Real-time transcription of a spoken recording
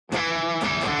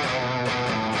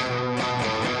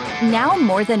Now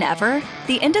more than ever,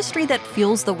 the industry that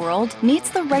fuels the world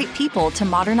needs the right people to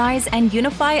modernize and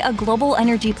unify a global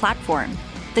energy platform.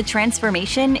 The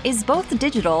transformation is both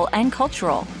digital and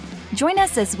cultural. Join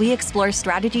us as we explore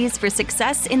strategies for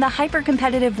success in the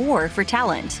hyper-competitive war for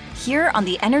talent, here on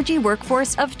the Energy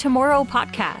Workforce of Tomorrow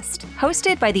podcast,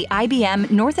 hosted by the IBM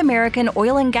North American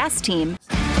Oil and Gas team.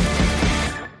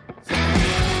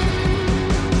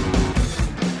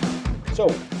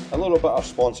 So, a little about our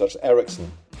sponsors,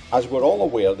 Ericsson. As we're all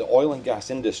aware, the oil and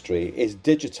gas industry is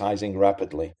digitizing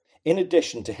rapidly. In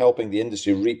addition to helping the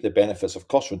industry reap the benefits of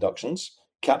cost reductions,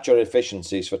 capture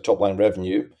efficiencies for top-line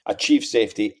revenue, achieve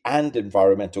safety and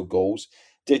environmental goals,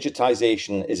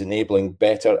 digitization is enabling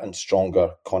better and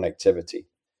stronger connectivity.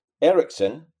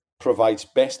 Ericsson provides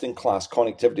best-in-class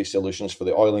connectivity solutions for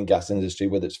the oil and gas industry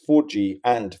with its 4G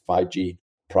and 5G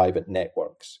private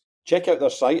networks. Check out their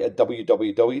site at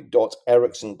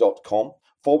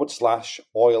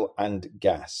www.ericsson.com/oil and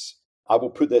gas. I will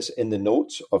put this in the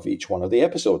notes of each one of the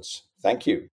episodes. Thank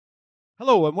you.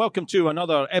 Hello and welcome to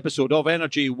another episode of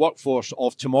Energy Workforce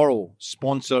of Tomorrow,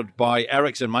 sponsored by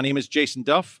Ericsson. My name is Jason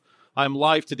Duff. I'm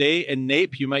live today in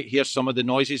NAPE. You might hear some of the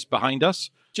noises behind us.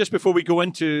 Just before we go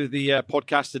into the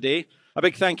podcast today, a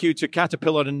big thank you to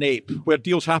Caterpillar and NAPE, where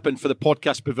deals happen for the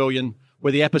podcast pavilion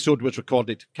where the episode was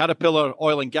recorded. Caterpillar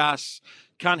Oil and Gas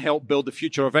can help build the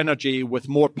future of energy with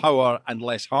more power and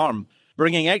less harm.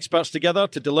 Bringing experts together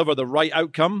to deliver the right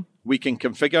outcome, we can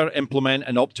configure, implement,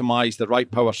 and optimize the right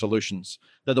power solutions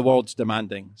that the world's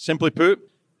demanding. Simply put,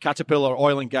 Caterpillar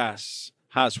Oil and Gas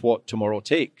has what tomorrow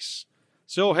takes.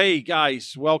 So, hey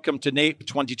guys, welcome to NAPE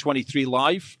 2023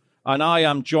 Live. And I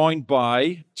am joined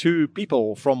by two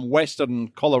people from Western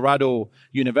Colorado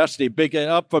University. Big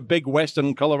up for big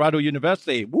Western Colorado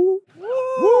University. Woo!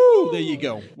 Woo! There you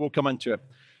go. We'll come into it.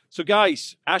 So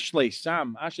guys, Ashley,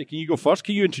 Sam. Ashley, can you go first?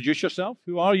 Can you introduce yourself?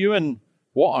 Who are you and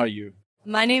what are you?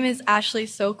 My name is Ashley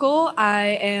Sokol.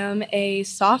 I am a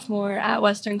sophomore at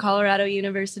Western Colorado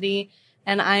University,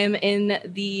 and I am in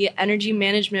the energy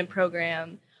management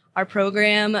program. Our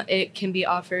program, it can be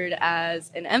offered as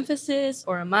an emphasis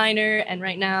or a minor, and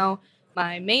right now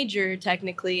my major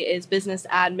technically is business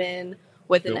admin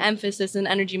with an emphasis in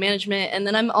energy management, and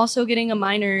then I'm also getting a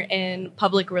minor in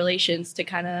public relations to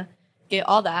kind of get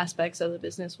all the aspects of the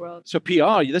business world. So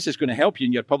PR, this is going to help you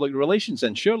in your public relations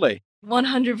then, surely?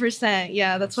 100%,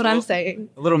 yeah, that's what I'm saying.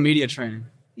 A little media training.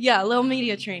 Yeah, a little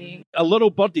media training. A little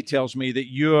birdie tells me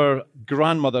that your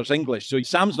grandmother's English, so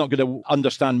Sam's not going to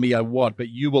understand me a word, but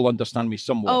you will understand me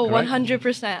somewhat. Oh, correct?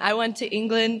 100%. I went to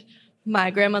England.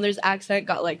 My grandmother's accent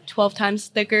got like 12 times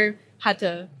thicker.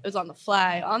 It was on the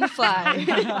fly.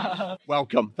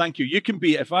 Welcome. Thank you. You can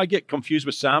be, if I get confused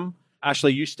with Sam,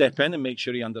 Ashley, you step in and make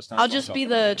sure he understands. I'll just be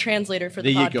the translator for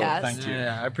the podcast. There you go. Thank you.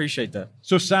 Yeah, I appreciate that.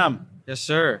 So, Sam. Yes,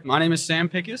 sir. My name is Sam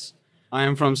Pickus. I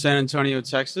am from San Antonio,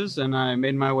 Texas, and I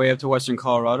made my way up to Western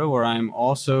Colorado, where I'm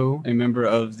also a member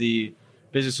of the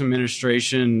Business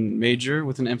Administration major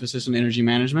with an emphasis in energy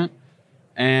management.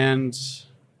 And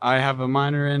I have a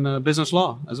minor in business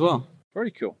law as well.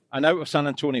 Very cool. And out of San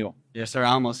Antonio. Yes, sir.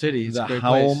 Alamo City. It's the a great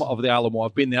home place. of the Alamo.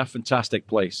 I've been there. Fantastic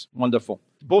place. Wonderful.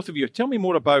 Both of you, tell me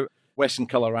more about Western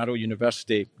Colorado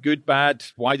University. Good, bad?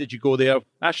 Why did you go there?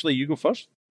 Ashley, you go first.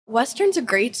 Western's a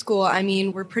great school. I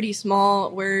mean, we're pretty small.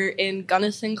 We're in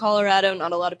Gunnison, Colorado.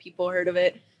 Not a lot of people heard of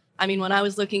it. I mean, when I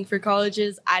was looking for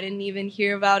colleges, I didn't even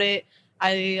hear about it.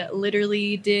 I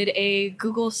literally did a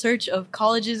Google search of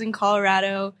colleges in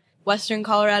Colorado. Western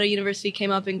Colorado University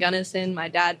came up in Gunnison. My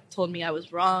dad told me I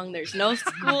was wrong. There's no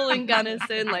school in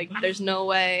Gunnison. There's no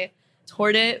way.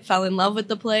 Toured it, fell in love with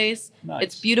the place. Nice.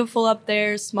 It's beautiful up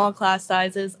there, small class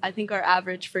sizes. I think our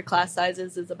average for class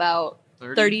sizes is about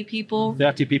 30 people.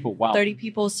 30 people, wow. 30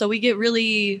 people. So we get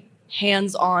really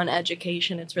hands-on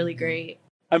education. It's really great.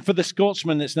 And for the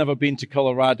Scotsman that's never been to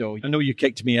Colorado, I know you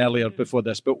kicked me earlier before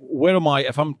this, but where am I,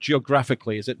 if I'm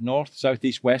geographically, is it north, south,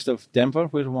 east, west of Denver?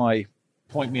 Where do I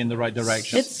point me in the right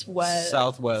direction? It's west.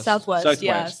 Southwest. Southwest,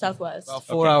 yeah, southwest. About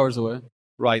 4 hours away.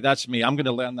 Right, that's me. I'm going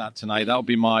to learn that tonight. That'll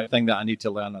be my thing that I need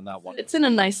to learn on that one. It's in a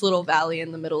nice little valley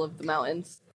in the middle of the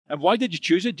mountains. And why did you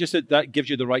choose it? Just that gives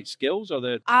you the right skills?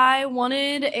 I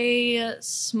wanted a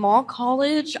small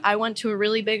college. I went to a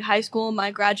really big high school.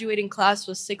 My graduating class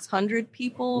was 600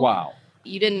 people. Wow.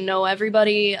 You didn't know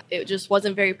everybody. It just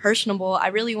wasn't very personable. I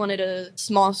really wanted a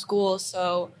small school.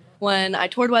 So when I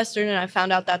toured Western and I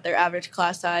found out that their average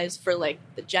class size for like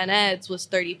the gen eds was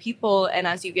 30 people, and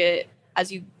as you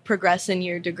progress in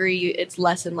your degree, it's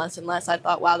less and less and less, I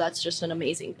thought, wow, that's just an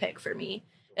amazing pick for me.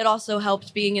 It also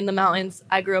helped being in the mountains.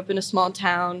 I grew up in a small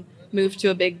town, moved to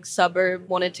a big suburb,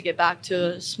 wanted to get back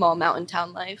to a small mountain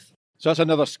town life. So that's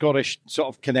another Scottish sort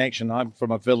of connection. I'm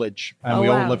from a village, and Oh, we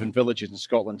all wow. live in villages in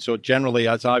Scotland. So generally,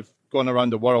 as I've gone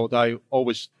around the world, I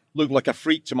always look like a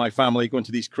freak to my family going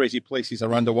to these crazy places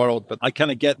around the world. But I kind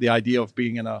of get the idea of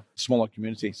being in a smaller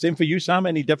community. Same for you, Sam?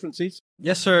 Any differences?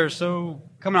 Yes, sir. So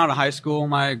coming out of high school,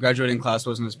 my graduating class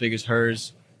wasn't as big as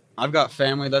hers. I've got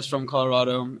family that's from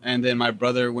Colorado, and then my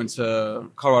brother went to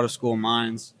Colorado School of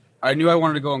Mines. I knew I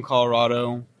wanted to go in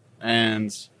Colorado,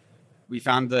 and we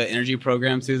found the energy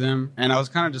program through them. And I was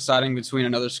kind of deciding between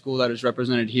another school that is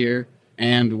represented here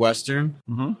and Western.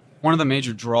 Mm-hmm. One of the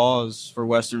major draws for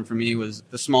Western for me was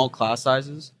the small class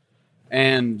sizes.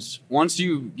 And once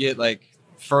you get like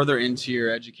further into your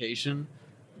education,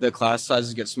 the class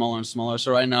sizes get smaller and smaller.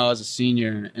 So right now, as a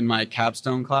senior in my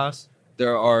capstone class,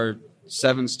 there are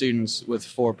 7 students with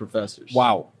 4 professors.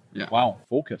 Wow. Yeah. Wow.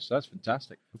 Focus. That's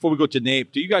fantastic. Before we go to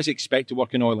NAPE, do you guys expect to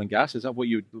work in oil and gas? Is that what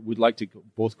you would like to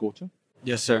both go to?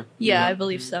 Yes, sir. Yeah, I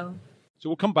believe so. So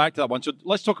we'll come back to that one. So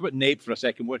let's talk about NAPE for a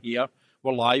second. We're here.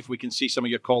 We're live. We can see some of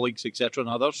your colleagues, etc., and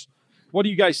others. What do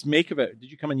you guys make of it?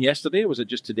 Did you come in yesterday, or was it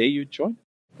just today you joined?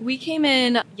 We came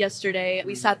in yesterday.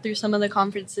 We sat through some of the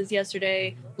conferences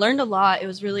yesterday, learned a lot. It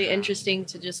was really interesting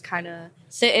to just kind of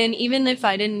sit in. Even if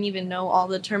I didn't even know all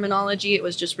the terminology, it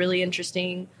was just really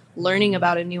interesting learning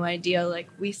about a new idea. Like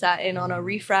we sat in on a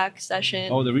refrac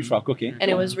session. Oh, the refrac, okay.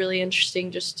 And it was really interesting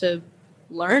just to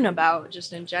learn about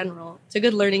just in general. It's a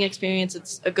good learning experience.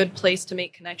 It's a good place to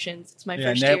make connections. It's my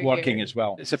first year networking here. as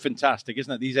well. It's a fantastic,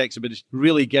 isn't it? These exhibitions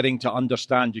really getting to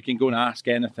understand. You can go and ask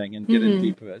anything and get in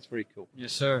deep with it. It's very cool.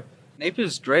 Yes, sir. NAPE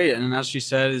is great, and as she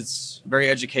said, it's very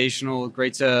educational,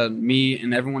 great to meet,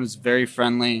 and everyone is very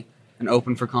friendly and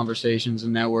open for conversations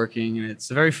and networking, and it's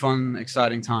a very fun,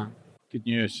 exciting time. Good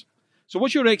news. So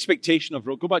what's your expectation of,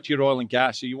 go back to your oil and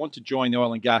gas, so you want to join the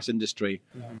oil and gas industry.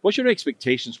 What's your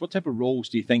expectations? What type of roles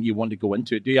do you think you want to go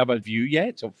into? Do you have a view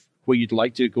yet of where you'd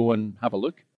like to go and have a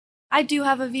look? I do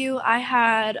have a view. I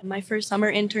had my first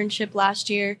summer internship last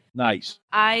year. Nice.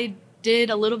 I did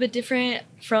a little bit different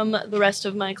from the rest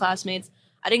of my classmates.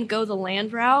 I didn't go the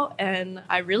land route, and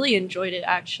I really enjoyed it,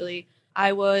 actually.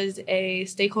 I was a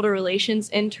stakeholder relations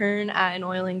intern at an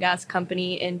oil and gas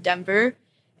company in Denver.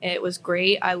 It was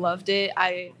great. I loved it.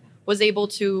 I was able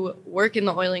to work in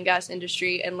the oil and gas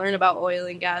industry and learn about oil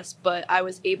and gas, but I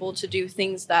was able to do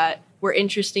things that were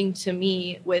interesting to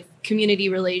me with community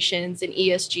relations and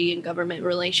ESG and government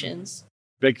relations.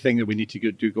 Big thing that we need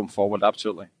to do going forward,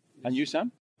 absolutely. And you,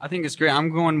 Sam? I think it's great. I'm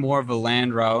going more of a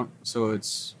land route, so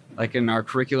it's like in our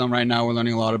curriculum right now, we're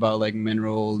learning a lot about like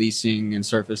mineral leasing and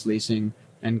surface leasing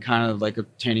and kind of like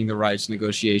obtaining the rights,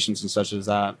 negotiations and such as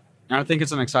that. And I think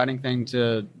it's an exciting thing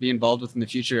to be involved with in the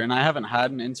future. And I haven't had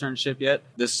an internship yet.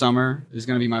 This summer is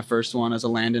going to be my first one as a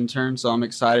land intern. So I'm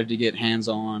excited to get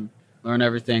hands-on, learn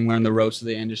everything, learn the ropes of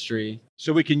the industry.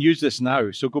 So we can use this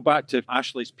now. So go back to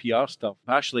Ashley's PR stuff.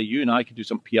 Ashley, you and I could do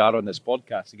some PR on this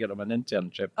podcast to get them an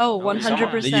internship. Oh,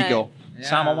 100%. There you go. Yeah.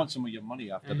 Sam, I want some of your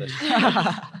money after this.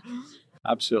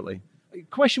 Absolutely. A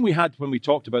question we had when we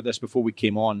talked about this before we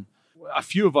came on, a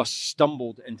few of us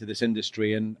stumbled into this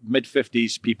industry, and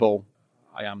mid-50s people,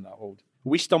 I am that old,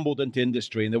 we stumbled into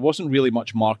industry and there wasn't really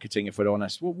much marketing, if we're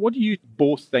honest. Well, what do you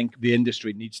both think the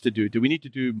industry needs to do? Do we need to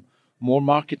do more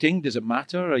marketing? Does it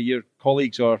matter? Are your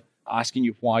colleagues are asking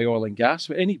you why oil and gas?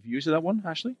 Any views of that one,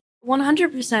 Ashley?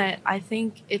 100%. I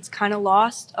think it's kind of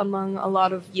lost among a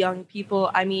lot of young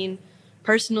people. I mean,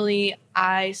 personally,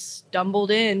 I stumbled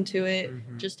into it,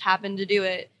 just happened to do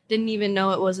it. Didn't even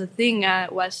know it was a thing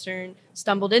at Western.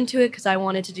 Stumbled into it because I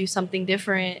wanted to do something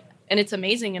different. And it's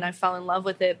amazing, and I fell in love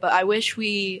with it. But I wish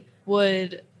we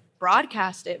would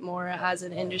broadcast it more as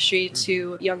an industry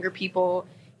to younger people,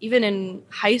 even in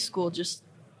high school, just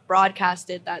broadcast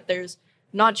it that there's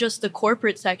not just the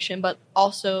corporate section, but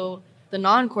also the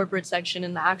non-corporate section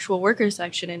and the actual worker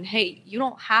section. And hey, you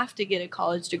don't have to get a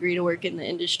college degree to work in the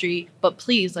industry, but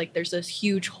please, like, there's this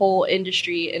huge whole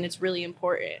industry, and it's really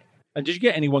important. And did you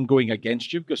get anyone going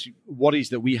against you? Because worries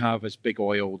that we have as big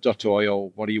oil, dirt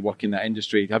oil, what do you work in that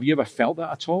industry? Have you ever felt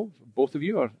that at all, both of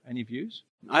you, or any views?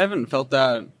 I haven't felt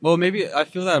that. Well, maybe I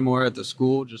feel that more at the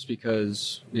school just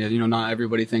because, not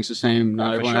everybody thinks the same.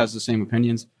 Not everyone has the same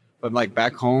opinions. But like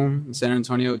back home in San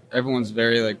Antonio, everyone's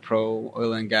very like pro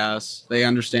oil and gas. They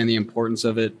understand the importance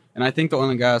of it. And I think the oil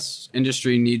and gas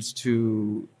industry needs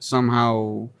to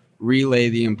somehow relay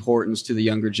the importance to the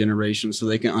younger generation so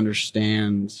they can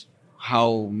understand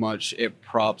how much it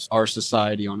props our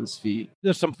society on its feet.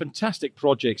 There's some fantastic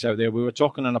projects out there. We were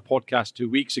talking on a podcast 2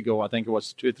 weeks ago, I think it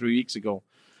was 2 or 3 weeks ago,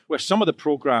 where some of the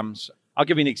programs, I'll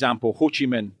give you an example, Ho Chi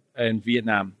Minh in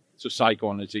Vietnam, so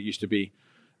Saigon as it used to be.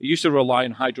 It used to rely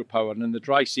on hydropower, and in the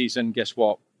dry season, guess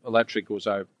what? Electric goes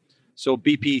out. So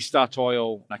BP,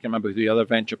 Statoil, I can't remember who the other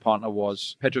venture partner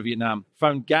was, Petro-Vietnam,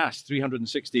 found gas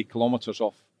 360 kilometers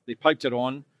off. They piped it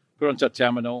on, put it onto a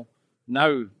terminal.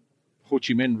 Now Ho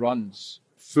Chi Minh runs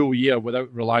full year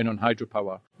without relying on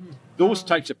hydropower. Those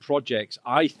types of projects,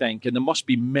 I think, and there must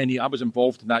be many, I was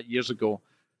involved in that years ago,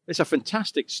 it's a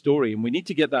fantastic story, and we need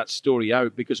to get that story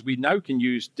out because we now can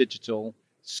use digital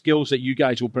skills that you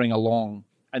guys will bring along.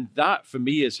 And that, for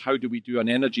me, is how do we do an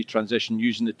energy transition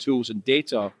using the tools and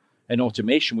data and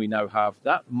automation we now have.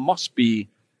 That must be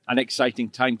an exciting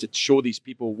time to show these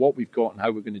people what we've got and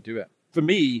how we're going to do it. For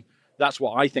me, that's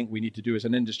what I think we need to do as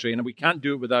an industry, and we can't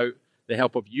do it without the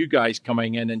help of you guys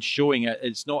coming in and showing it.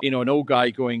 It's not, an old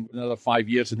guy going another 5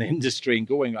 years in the industry and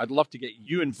going. I'd love to get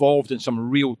you involved in some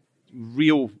real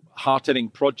hard-hitting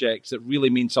projects that really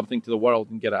mean something to the world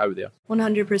and get it out there.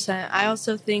 100%. I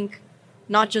also think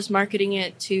not just marketing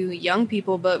it to young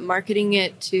people, but marketing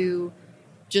it to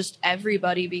just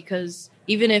everybody, because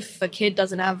even if a kid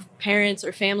doesn't have parents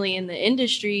or family in the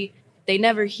industry, they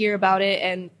never hear about it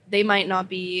and they might not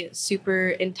be super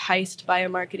enticed by a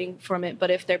marketing from it.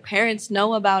 But if their parents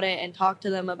know about it and talk to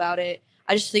them about it,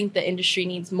 I just think the industry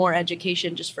needs more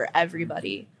education just for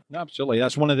everybody. Absolutely.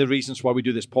 That's one of the reasons why we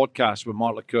do this podcast with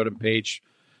Mark LaCour and Paige,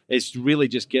 is to really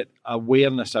just get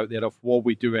awareness out there of what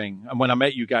we're doing. And when I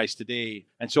met you guys today,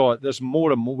 and so there's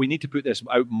more and more, we need to put this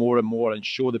out more and more and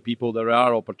show the people there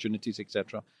are opportunities,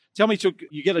 etc. Tell me, so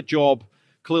you get a job,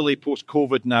 clearly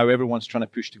post-COVID now, everyone's trying to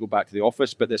push to go back to the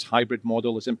office, but this hybrid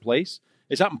model is in place.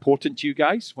 Is that important to you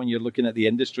guys when you're looking at the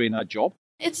industry and that job?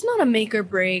 It's not a make or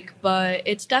break, but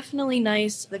it's definitely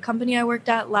nice. The company I worked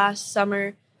at last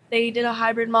summer, they did a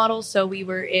hybrid model, so we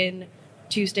were in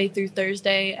Tuesday through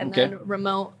Thursday and then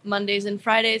remote Mondays and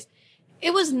Fridays.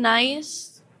 It was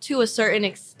nice to a certain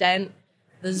extent.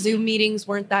 The Zoom meetings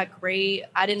weren't that great.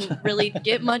 I didn't really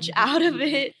get much out of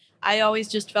it. I always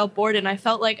just felt bored, and I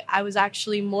felt like I was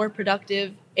actually more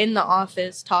productive in the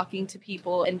office talking to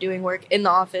people and doing work in the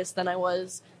office than I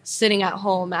was sitting at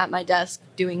home at my desk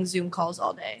doing Zoom calls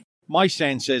all day. My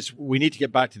sense is we need to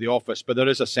get back to the office, but there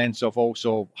is a sense of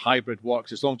also hybrid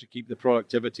works as long as you keep the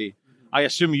productivity. I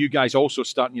assume you guys also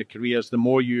starting your careers, the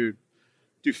more you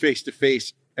do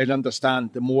face-to-face and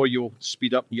understand, the more you'll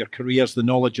speed up your careers, the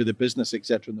knowledge of the business,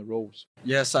 etc., and the roles.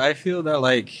 Yes, I feel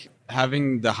that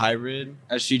having the hybrid,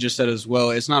 as she just said as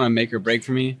well, it's not a make or break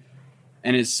for me.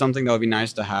 And it's something that would be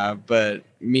nice to have. But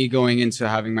me going into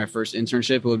having my first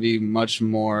internship, it would be much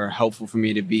more helpful for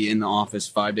me to be in the office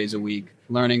 5 days a week,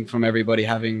 learning from everybody,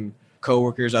 having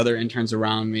coworkers, other interns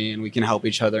around me, and we can help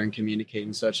each other and communicate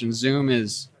and such. And Zoom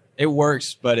it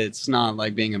works, but it's not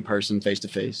like being in person face to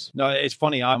face. No, it's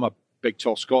funny. I'm a big,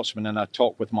 tall Scotsman and I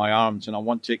talk with my arms and I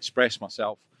want to express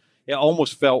myself. It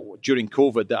almost felt during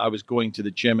COVID that I was going to the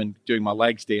gym and doing my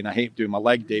legs day, and I hate doing my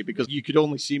leg day because you could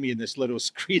only see me in this little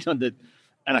screen and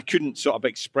I couldn't sort of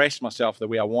express myself the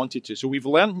way I wanted to. So we've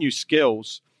learned new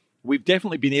skills. We've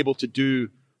definitely been able to do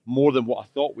more than what I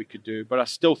thought we could do, but I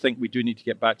still think we do need to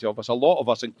get back to office. A lot of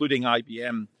us, including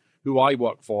IBM, who I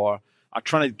work for, are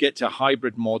trying to get to a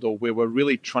hybrid model where we're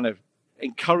really trying to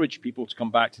encourage people to come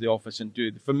back to the office and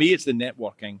do. For me, it's the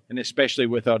networking, and especially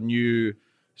with our new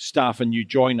staff and new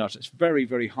joiners, it's very,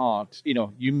 very hard.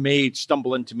 You may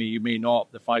stumble into me, you may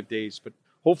not, the 5 days, but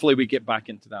hopefully we get back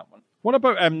into that one. What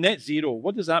about net zero?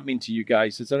 What does that mean to you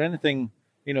guys? Is there anything,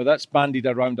 that's bandied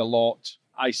around a lot?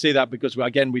 I say that because,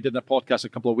 again, we did a podcast a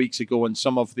couple of weeks ago and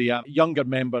some of the younger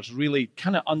members really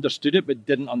kind of understood it but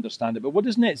didn't understand it. But what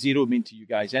does net zero mean to you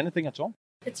guys? Anything at all?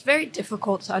 It's very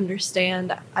difficult to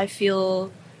understand. I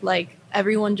feel like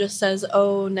everyone just says,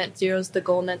 oh, net zero is the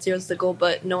goal,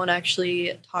 but no one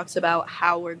actually talks about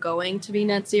how we're going to be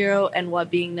net zero and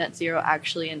what being net zero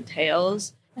actually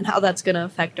entails and how that's going to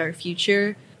affect our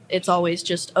future. It's always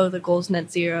just, oh, the goal's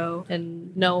net zero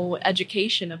and no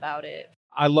education about it.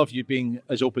 I love you being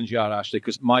as open as you are, Ashley,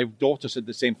 because my daughter said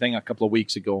the same thing a couple of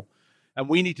weeks ago. And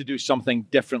we need to do something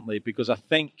differently because I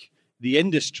think the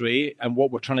industry and what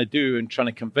we're trying to do and trying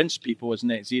to convince people is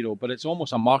net zero, but it's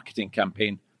almost a marketing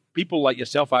campaign. People like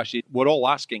yourself, Ashley, we're all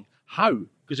asking how,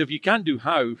 because if you can't do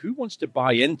how, who wants to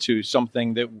buy into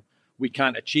something that we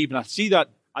can't achieve? And I see that.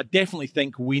 I definitely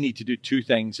think we need to do two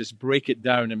things, is break it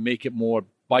down and make it more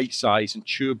bite-sized and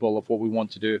chewable of what we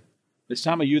want to do.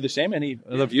 Sam, are you the same? Any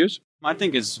other views? I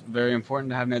think it's very important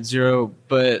to have net zero,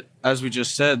 but as we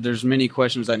just said, there's many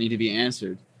questions that need to be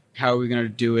answered. How are we going to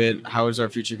do it? How is our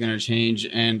future going to change?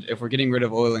 And if we're getting rid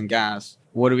of oil and gas,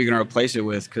 what are we going to replace it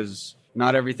with? Because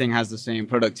not everything has the same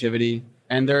productivity.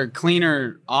 And there are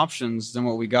cleaner options than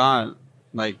what we got,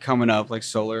 coming up, like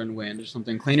solar and wind or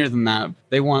something cleaner than that.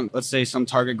 They want, let's say, some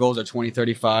target goals are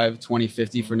 2035,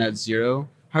 2050 for net zero.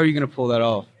 How are you going to pull that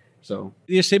off? So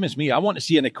the same as me. I want to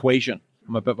see an equation.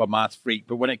 I'm a bit of a math freak,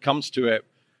 but when it comes to it,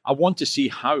 I want to see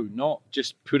how, not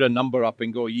just put a number up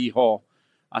and go, yee-haw.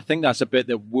 I think that's a bit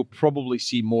that we'll probably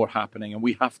see more happening, and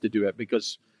we have to do it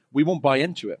because we won't buy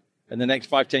into it. In the next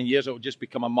 5-10 years, it will just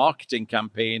become a marketing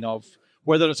campaign of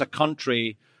whether it's a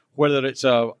country, whether it's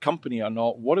a company or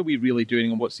not, what are we really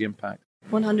doing and what's the impact?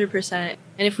 100%. And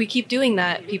if we keep doing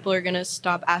that, people are going to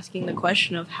stop asking the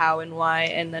question of how and why,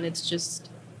 and then it's just,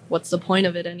 what's the point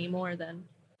of it anymore then?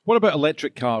 What about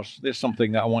electric cars? There's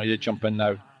something that I want you to jump in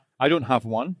now. I don't have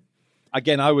one.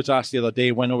 Again, I was asked the other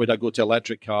day, when would I go to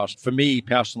electric cars? For me,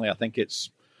 personally, I think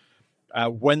it's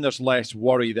when there's less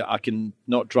worry that I can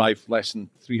not drive less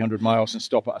than 300 miles and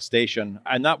stop at a station.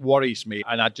 And that worries me.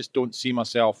 And I just don't see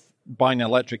myself buying an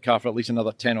electric car for at least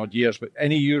another 10 odd years. But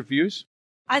any of your views?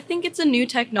 I think it's a new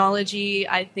technology.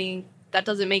 I think that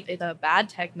doesn't make it a bad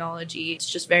technology. It's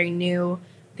just very new.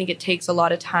 I think it takes a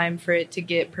lot of time for it to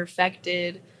get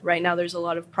perfected. Right now, there's a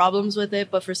lot of problems with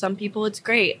it, but for some people, it's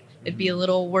great. It'd be a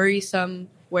little worrisome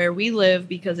where we live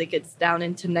because it gets down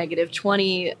into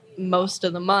 -20 most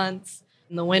of the months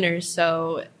in the winters.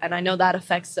 So, and I know that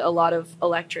affects a lot of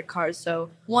electric cars. So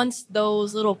once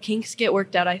those little kinks get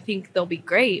worked out, I think they'll be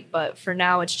great. But for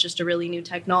now, it's just a really new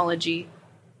technology.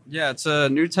 yeah, it's a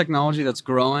new technology that's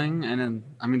growing, and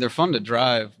I mean, they're fun to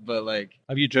drive, but like...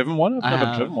 Have you driven one? I've never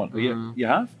have. driven one. You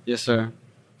have? Yes, sir.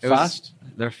 Fast?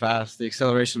 They're fast. The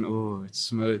acceleration, it's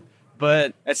smooth.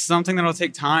 But it's something that'll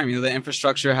take time. You know, the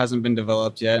infrastructure hasn't been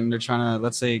developed yet, and they're trying to,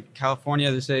 let's say,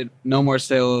 California, they say no more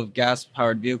sale of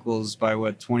gas-powered vehicles by,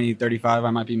 2035? I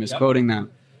might be misquoting that.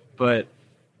 But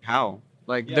how?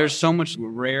 There's so much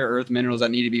rare earth minerals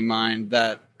that need to be mined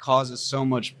that causes so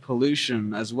much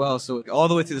pollution as well. So all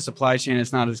the way through the supply chain,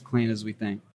 it's not as clean as we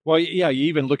think. Well, yeah, you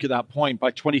even look at that point.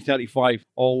 By 2035,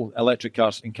 all electric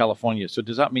cars in California. So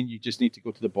does that mean you just need to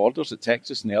go to the borders at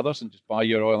Texas and the others and just buy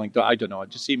your oil? And I don't know. It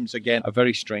just seems, again, a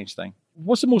very strange thing.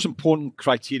 What's the most important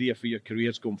criteria for your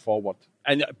careers going forward?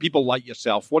 And people like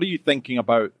yourself, what are you thinking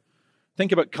about?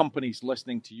 Think about companies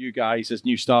listening to you guys as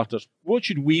new starters. What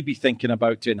should we be thinking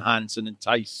about to enhance and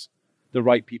entice the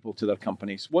right people to their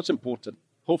companies? What's important?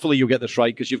 Hopefully you'll get this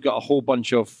right because you've got a whole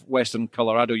bunch of Western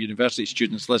Colorado University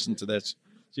students listening to this.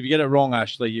 So if you get it wrong,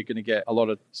 Ashley, you're going to get a lot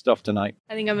of stuff tonight.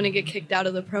 I think I'm going to get kicked out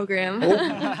of the program.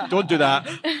 Oh, don't do that.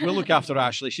 We'll look after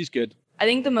Ashley. She's good. I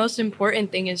think the most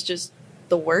important thing is just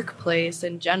the workplace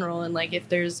in general. And if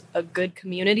there's a good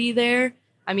community there,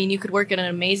 I mean, you could work at an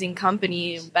amazing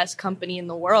company, best company in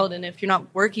the world. And if you're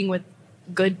not working with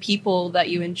good people that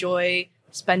you enjoy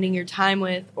spending your time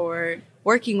with or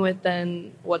working with,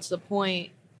 then what's the point?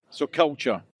 So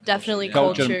culture. Definitely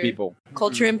culture. And people.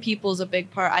 Culture and people is a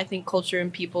big part. I think culture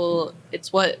and people,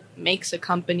 it's what makes a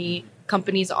company.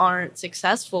 Companies aren't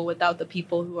successful without the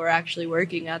people who are actually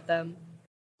working at them.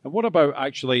 And what about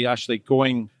actually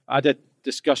going, I did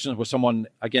discussions with someone,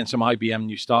 again, some IBM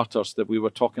new starters that we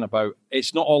were talking about.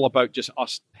 It's not all about just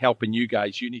us helping you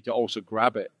guys. You need to also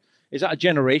grab it. Is that a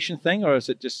generation thing or is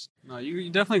it just... No, you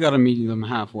definitely got to meet them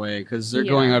halfway because they're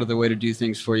going out of the way to do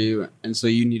things for you. And so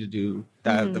you need to do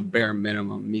that at the bare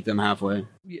minimum, meet them halfway.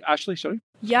 Ashley, sorry?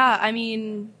 Yeah, I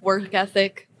mean, work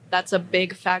ethic, that's a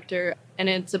big factor. And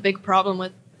it's a big problem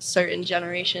with certain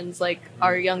generations, like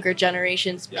our younger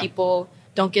generations. People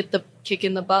don't get the kick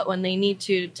in the butt when they need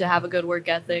to have a good work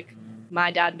ethic. My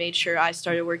dad made sure I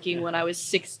started working when I was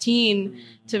 16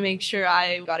 to make sure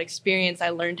I got experience. I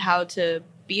learned how to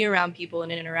be around people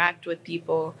and interact with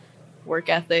people. Work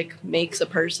ethic makes a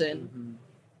person.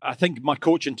 I think my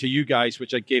coaching to you guys,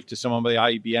 which I gave to some of the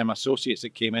IBM associates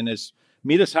that came in, is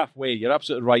meet us halfway. You're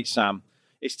absolutely right, Sam.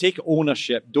 It's take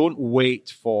ownership. Don't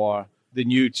wait for the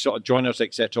new sort of joiners,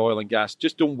 etc., oil and gas.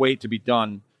 Just don't wait to be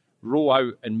done. Row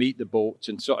out and meet the boats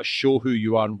and sort of show who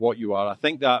you are and what you are. I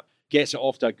think that gets it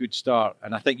off to a good start.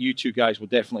 And I think you two guys will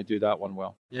definitely do that one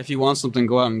well. Yeah, if you want something,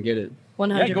 go out and get it.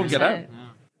 100%. Yeah, go get it. Yeah.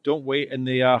 Don't wait in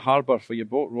the harbour for your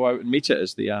boat. Row out and meet it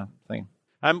is the thing.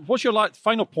 What's your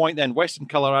final point then? Western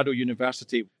Colorado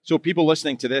University. So people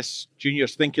listening to this,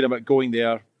 juniors thinking about going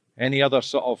there, any other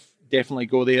sort of definitely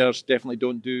go there's, definitely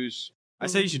don't do's? I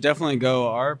say you should definitely go.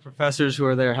 Our professors who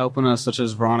are there helping us, such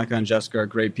as Veronica and Jessica, are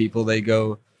great people. They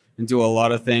go and do a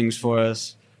lot of things for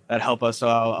us that help us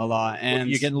out a lot. And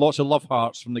you're getting lots of love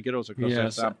hearts from the girls across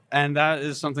yes, that. And that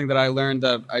is something that I learned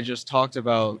that I just talked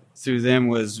about through them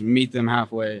was meet them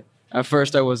halfway. At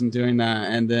first, I wasn't doing that,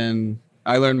 and then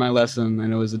I learned my lesson,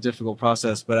 and it was a difficult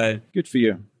process, but good for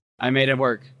you. I made it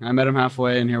work. I met them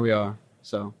halfway, and here we are.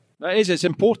 So it's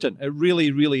important. It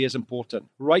really, really is important.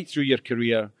 Right through your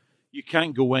career, you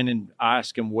can't go in and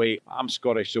ask and wait. I'm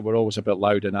Scottish, so we're always a bit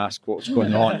loud and ask what's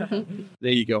going on.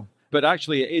 There you go. But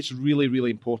actually, it's really, really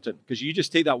important because you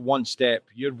just take that one step,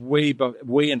 you're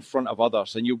way in front of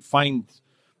others, and you'll find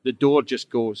the door just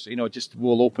goes, just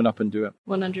will open up and do it.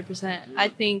 100%. I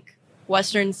think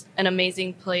Western's an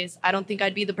amazing place. I don't think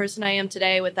I'd be the person I am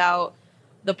today without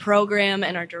the program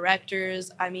and our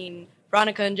directors. I mean,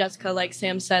 Veronica and Jessica, like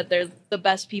Sam said, they're the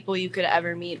best people you could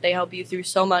ever meet. They help you through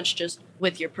so much just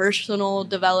with your personal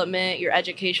development, your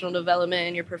educational development,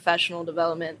 and your professional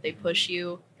development. They push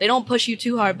you. They don't push you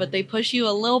too hard, but they push you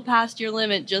a little past your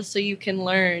limit just so you can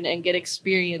learn and get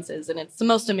experiences. And it's the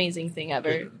most amazing thing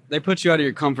ever. They put you out of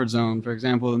your comfort zone. For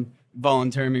example,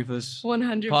 volunteering me for this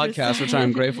 100%. podcast, which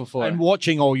I'm grateful for. And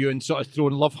watching all you and sort of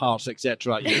throwing love hearts,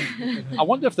 etc. at you. I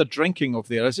wonder if they're drinking over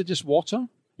there. Is it just water?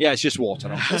 Yeah, it's just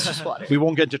water. It's just water. We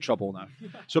won't get into trouble now.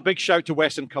 So big shout to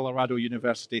Western Colorado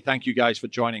University. Thank you guys for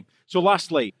joining. So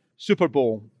lastly, Super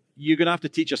Bowl. You're going to have to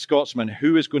teach a Scotsman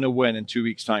who is going to win in 2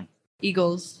 weeks' time.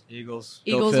 Eagles. Eagles.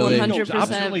 Eagles, Go Philly. 100%.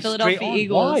 Absolutely Philadelphia straight on.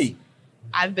 Eagles. Why?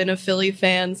 I've been a Philly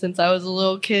fan since I was a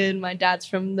little kid. My dad's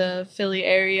from the Philly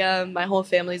area. My whole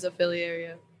family's a Philly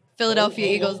area. Philadelphia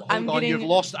Eagles. Hold on, you've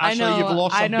lost. Actually, you've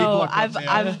lost some people.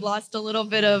 I've lost a little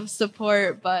bit of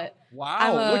support, but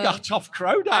wow, look at a tough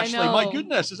crowd. Actually, my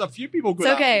goodness, there's a few people going.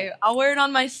 It's okay. I'll wear it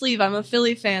on my sleeve. I'm a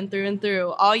Philly fan through and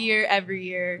through, all year, every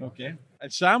year. Okay.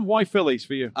 And Sam, why Phillies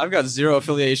for you? I've got zero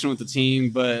affiliation with the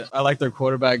team, but I like their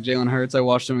quarterback, Jalen Hurts. I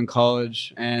watched him in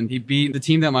college, and he beat the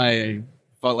team that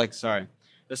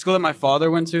the school that my father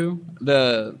went to,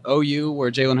 the OU, where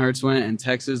Jalen Hurts went, and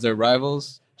Texas, they're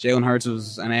rivals. Jalen Hurts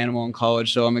was an animal in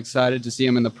college, so I'm excited to see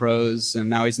him in the pros, and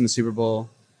now he's in the Super Bowl.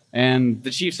 And the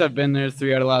Chiefs have been there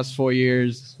 3 out of the last 4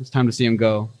 years. It's time to see him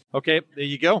go. Okay, there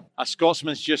you go. A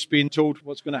Scotsman's just been told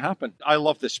what's going to happen. I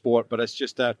love this sport, but it's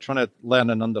just trying to learn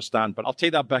and understand. But I'll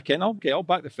take that back in. Okay, I'll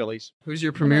back the Phillies. Who's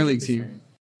your Premier League team?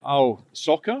 Oh,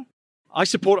 soccer? I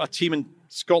support a team in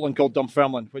Scotland called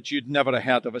Dunfermline, which you'd never have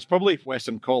heard of. It's probably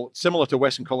similar to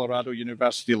Western Colorado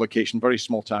University location, very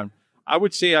small town. I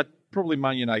would say I'd probably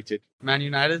Man United. Man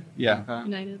United? Yeah. Okay.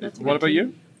 United, that's a What good about team.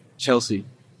 you? Chelsea.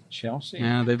 Chelsea.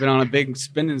 Yeah, they've been on a big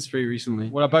spending spree recently.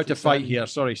 We're about to fight here.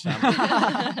 Sorry, Sam.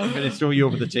 I'm going to throw you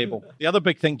over the table. The other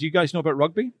big thing, do you guys know about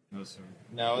rugby? No, sir.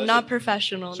 No. Not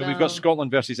professional, So no. we've got Scotland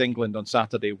versus England on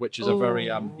Saturday, which is a very,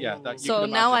 So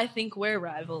now I think we're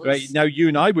rivals. Right, now you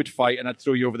and I would fight and I'd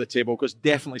throw you over the table because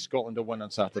definitely Scotland will win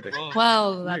on Saturday.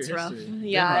 Well, that's Weird rough. history.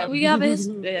 Yeah, we have it's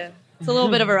a little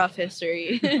bit of a rough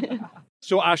history.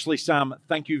 So Ashley, Sam,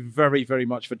 thank you very, very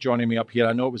much for joining me up here.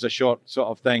 I know it was a short sort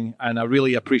of thing and I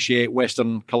really appreciate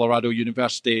Western Colorado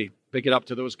University. Big it up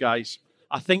to those guys.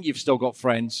 I think you've still got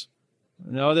friends.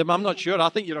 No, I'm not sure. I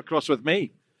think you're across with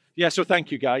me. Yeah, so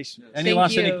thank you guys. Any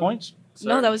points?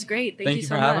 No, that was great. Thank you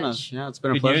so for having much. us. Yeah, it's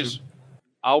been a Good pleasure. news.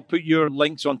 I'll put your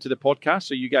links onto the podcast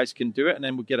so you guys can do it and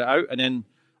then we'll get it out. And then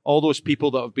all those people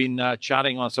that have been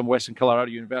chatting on some Western Colorado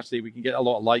University, we can get a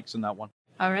lot of likes on that one.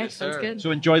 All right, Yes, sounds sir. good. So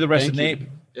enjoy the rest Thank of you. NAPE.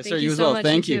 Yes, sir. Thank You you as so well. much,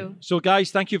 Thank you you. too. So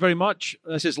guys, thank you very much.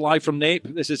 This is live from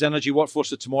NAPE. This is Energy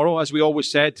Workforce of Tomorrow. As we always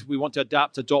said, we want to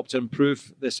adapt, adopt, and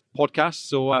improve this podcast.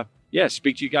 So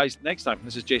speak to you guys next time.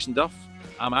 This is Jason Duff.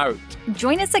 I'm out.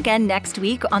 Join us again next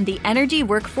week on the Energy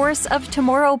Workforce of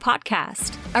Tomorrow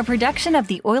podcast, a production of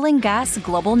the Oil and Gas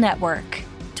Global Network.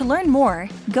 To learn more,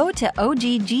 go to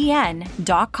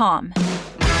oggn.com.